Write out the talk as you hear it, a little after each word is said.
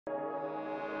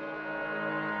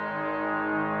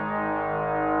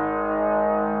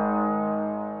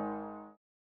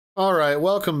Alright,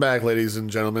 welcome back ladies and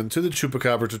gentlemen to the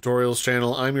Chupacabra Tutorials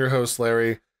channel. I'm your host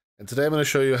Larry, and today I'm going to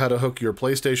show you how to hook your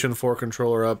PlayStation 4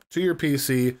 controller up to your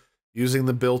PC using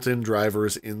the built-in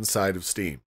drivers inside of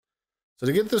Steam. So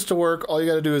to get this to work, all you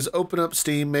got to do is open up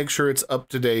Steam, make sure it's up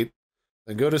to date,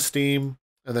 then go to Steam,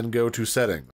 and then go to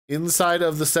Settings. Inside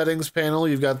of the Settings panel,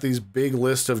 you've got these big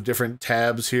list of different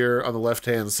tabs here on the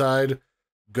left-hand side.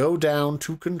 Go down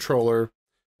to Controller,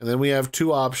 and then we have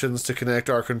two options to connect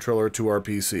our controller to our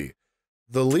PC.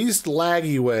 The least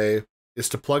laggy way is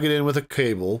to plug it in with a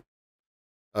cable,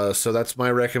 so that's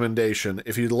my recommendation.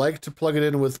 If you'd like to plug it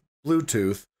in with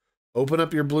Bluetooth, open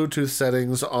up your Bluetooth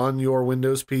settings on your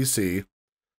Windows PC,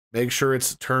 make sure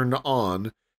it's turned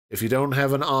on. If you don't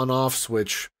have an on-off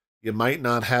switch, you might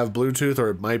not have Bluetooth or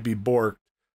it might be borked,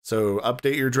 so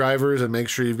update your drivers and make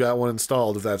sure you've got one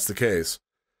installed if that's the case.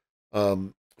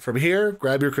 From here,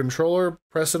 grab your controller,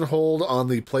 press and hold on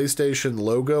the PlayStation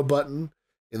logo button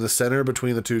in the center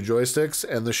between the two joysticks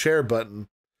and the share button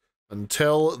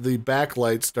until the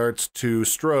backlight starts to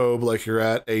strobe like you're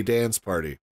at a dance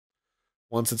party.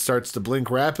 Once it starts to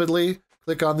blink rapidly,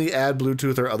 click on the Add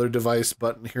Bluetooth or Other Device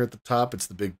button here at the top. It's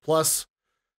the big plus.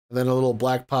 And then a little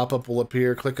black pop-up will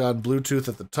appear. Click on Bluetooth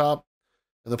at the top,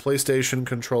 and the PlayStation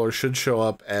controller should show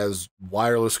up as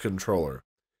wireless controller.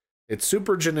 It's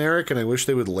super generic, and I wish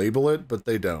they would label it, but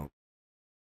they don't.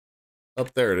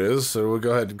 Up there it is, so we'll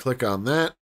go ahead and click on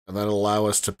that, and that'll allow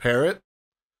us to pair it.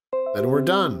 Then we're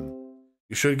done.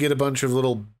 You should get a bunch of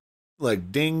little,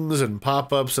 like, dings and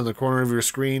pop-ups in the corner of your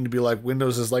screen to be like,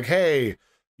 Windows is like, hey,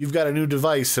 you've got a new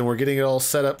device, and we're getting it all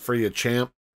set up for you,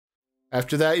 champ.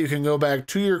 After that, you can go back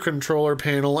to your controller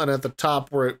panel, and at the top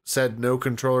where it said no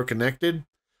controller connected,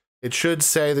 it should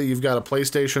say that you've got a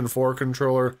PlayStation 4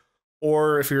 controller.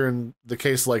 Or if you're in the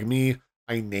case like me,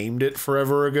 I named it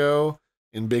forever ago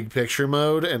in big picture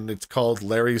mode, and it's called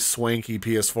Larry's Swanky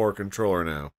PS4 controller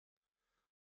now.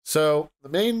 So the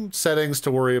main settings to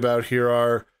worry about here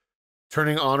are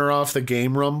turning on or off the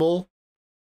game rumble.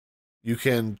 You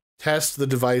can test the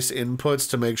device inputs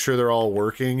to make sure they're all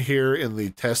working here in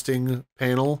the testing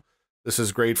panel. This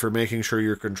is great for making sure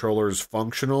your controller is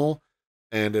functional,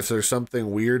 and if there's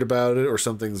something weird about it or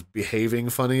something's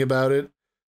behaving funny about it,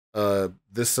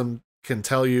 this can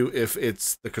tell you if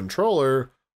it's the controller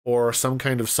or some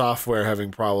kind of software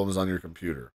having problems on your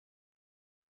computer.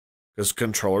 Because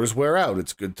controllers wear out.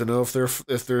 It's good to know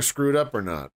if they're screwed up or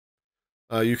not.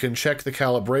 You can check the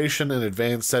calibration and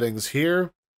advanced settings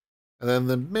here. And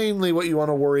then mainly what you want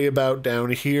to worry about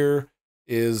down here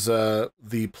is the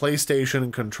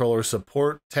PlayStation controller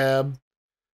support tab.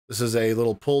 This is a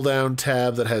little pull-down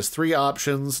tab that has three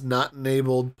options: not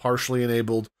enabled, partially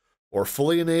enabled, or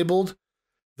fully enabled.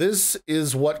 This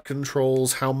is what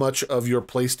controls how much of your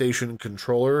PlayStation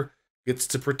controller gets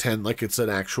to pretend like it's an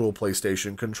actual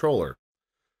PlayStation controller.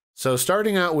 So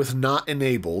starting out with not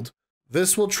enabled,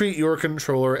 this will treat your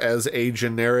controller as a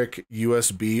generic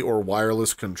USB or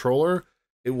wireless controller.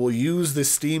 It will use the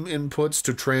Steam inputs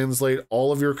to translate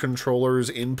all of your controller's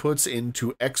inputs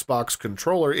into Xbox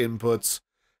controller inputs,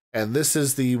 and this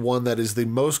is the one that is the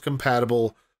most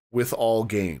compatible with all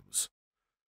games.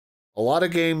 A lot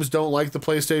of games don't like the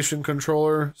PlayStation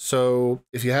controller, so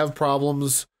if you have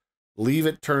problems, leave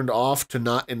it turned off to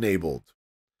not enabled.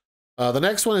 The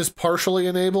next one is partially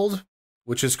enabled,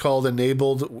 which is called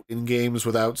enabled in games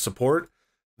without support.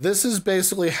 This is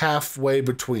basically halfway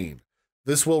between.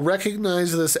 This will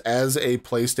recognize this as a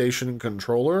PlayStation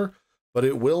controller, but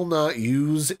it will not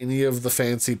use any of the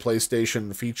fancy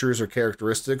PlayStation features or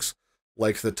characteristics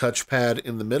like the touchpad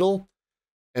in the middle,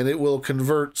 and it will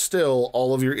convert still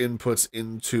all of your inputs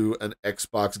into an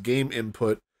Xbox game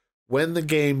input when the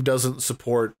game doesn't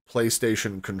support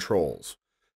PlayStation controls.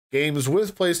 Games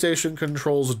with PlayStation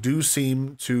controls do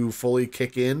seem to fully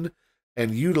kick in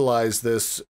and utilize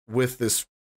this with this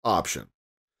option.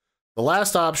 The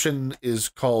last option is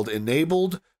called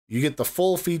enabled. You get the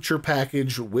full feature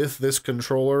package with this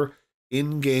controller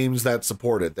in games that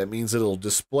support it. That means it'll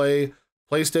display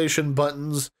PlayStation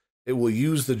buttons. It will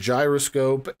use the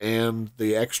gyroscope and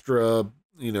the extra,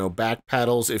 back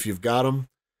paddles if you've got them.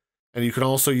 And you can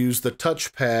also use the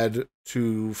touchpad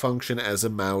to function as a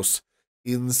mouse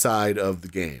inside of the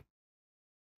game.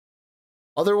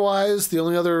 Otherwise, the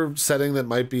only other setting that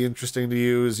might be interesting to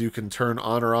you is you can turn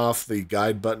on or off the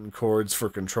guide button cords for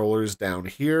controllers down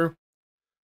here.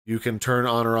 You can turn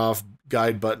on or off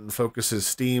guide button focuses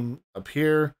Steam up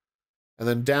here. And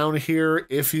then down here,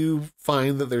 if you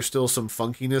find that there's still some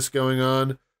funkiness going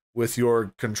on with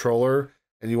your controller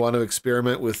and you want to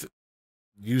experiment with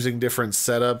using different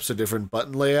setups or different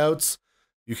button layouts,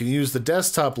 you can use the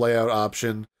desktop layout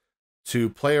option to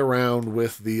play around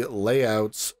with the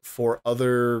layouts for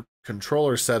other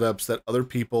controller setups that other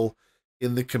people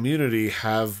in the community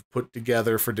have put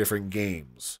together for different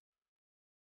games.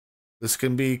 This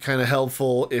can be kind of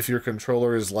helpful if your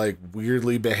controller is like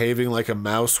weirdly behaving like a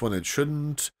mouse when it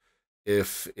shouldn't,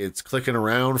 if it's clicking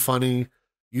around funny.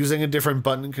 Using a different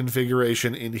button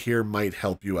configuration in here might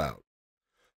help you out.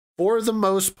 For the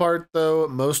most part, though,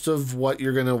 most of what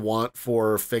you're going to want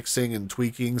for fixing and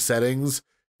tweaking settings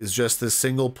is just this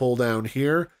single pull down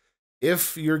here.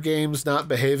 If your game's not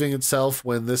behaving itself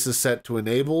when this is set to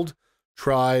enabled,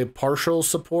 try partial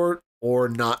support or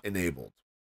not enabled.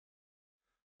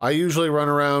 I usually run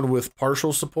around with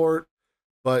partial support,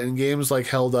 but in games like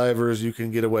Helldivers, you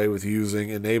can get away with using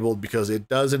enabled because it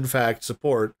does in fact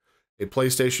support a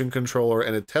PlayStation controller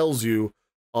and it tells you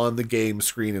on the game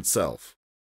screen itself.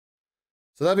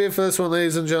 So that'll be it for this one,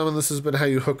 ladies and gentlemen. This has been how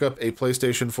you hook up a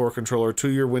PlayStation 4 controller to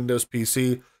your Windows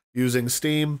PC using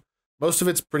Steam. Most of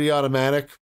it's pretty automatic,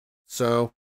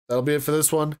 so that'll be it for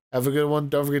this one. Have a good one.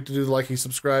 Don't forget to do the like and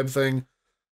subscribe thing.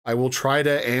 I will try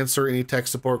to answer any tech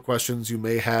support questions you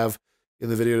may have in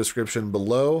the video description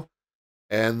below.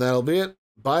 And that'll be it.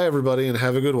 Bye, everybody, and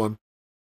have a good one.